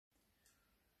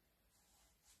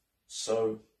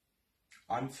So,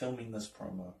 I'm filming this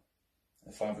promo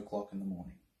at 5 o'clock in the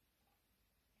morning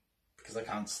because I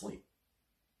can't sleep.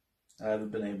 I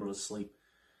haven't been able to sleep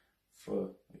for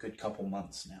a good couple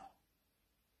months now.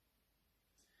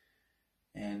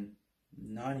 And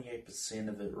 98%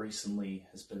 of it recently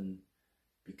has been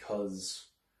because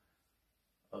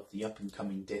of the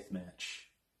up-and-coming deathmatch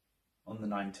on the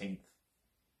 19th.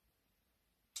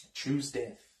 Choose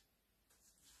death.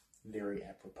 Very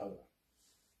apropos.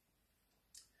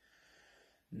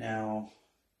 Now,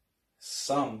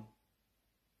 some,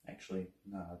 actually,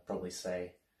 no, I'd probably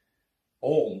say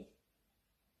all,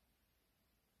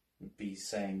 would be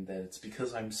saying that it's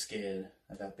because I'm scared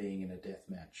about being in a death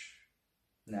match.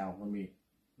 Now, let me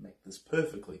make this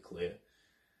perfectly clear.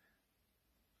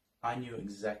 I knew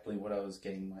exactly what I was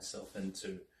getting myself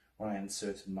into when I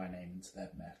inserted my name into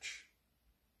that match.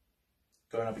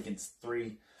 Going up against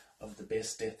three of the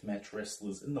best deathmatch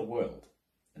wrestlers in the world,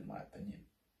 in my opinion.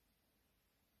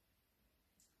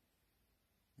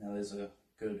 Now, there's a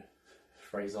good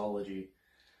phraseology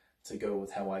to go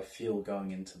with how I feel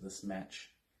going into this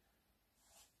match.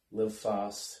 Live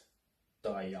fast,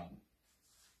 die young.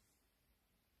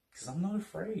 Because I'm not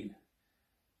afraid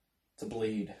to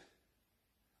bleed.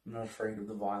 I'm not afraid of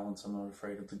the violence. I'm not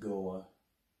afraid of the gore.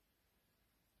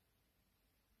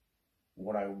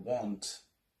 What I want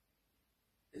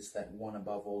is that one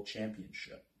above all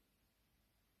championship.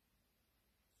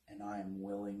 And I am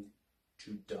willing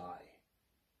to die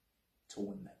to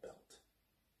win that belt.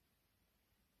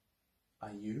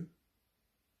 Are you?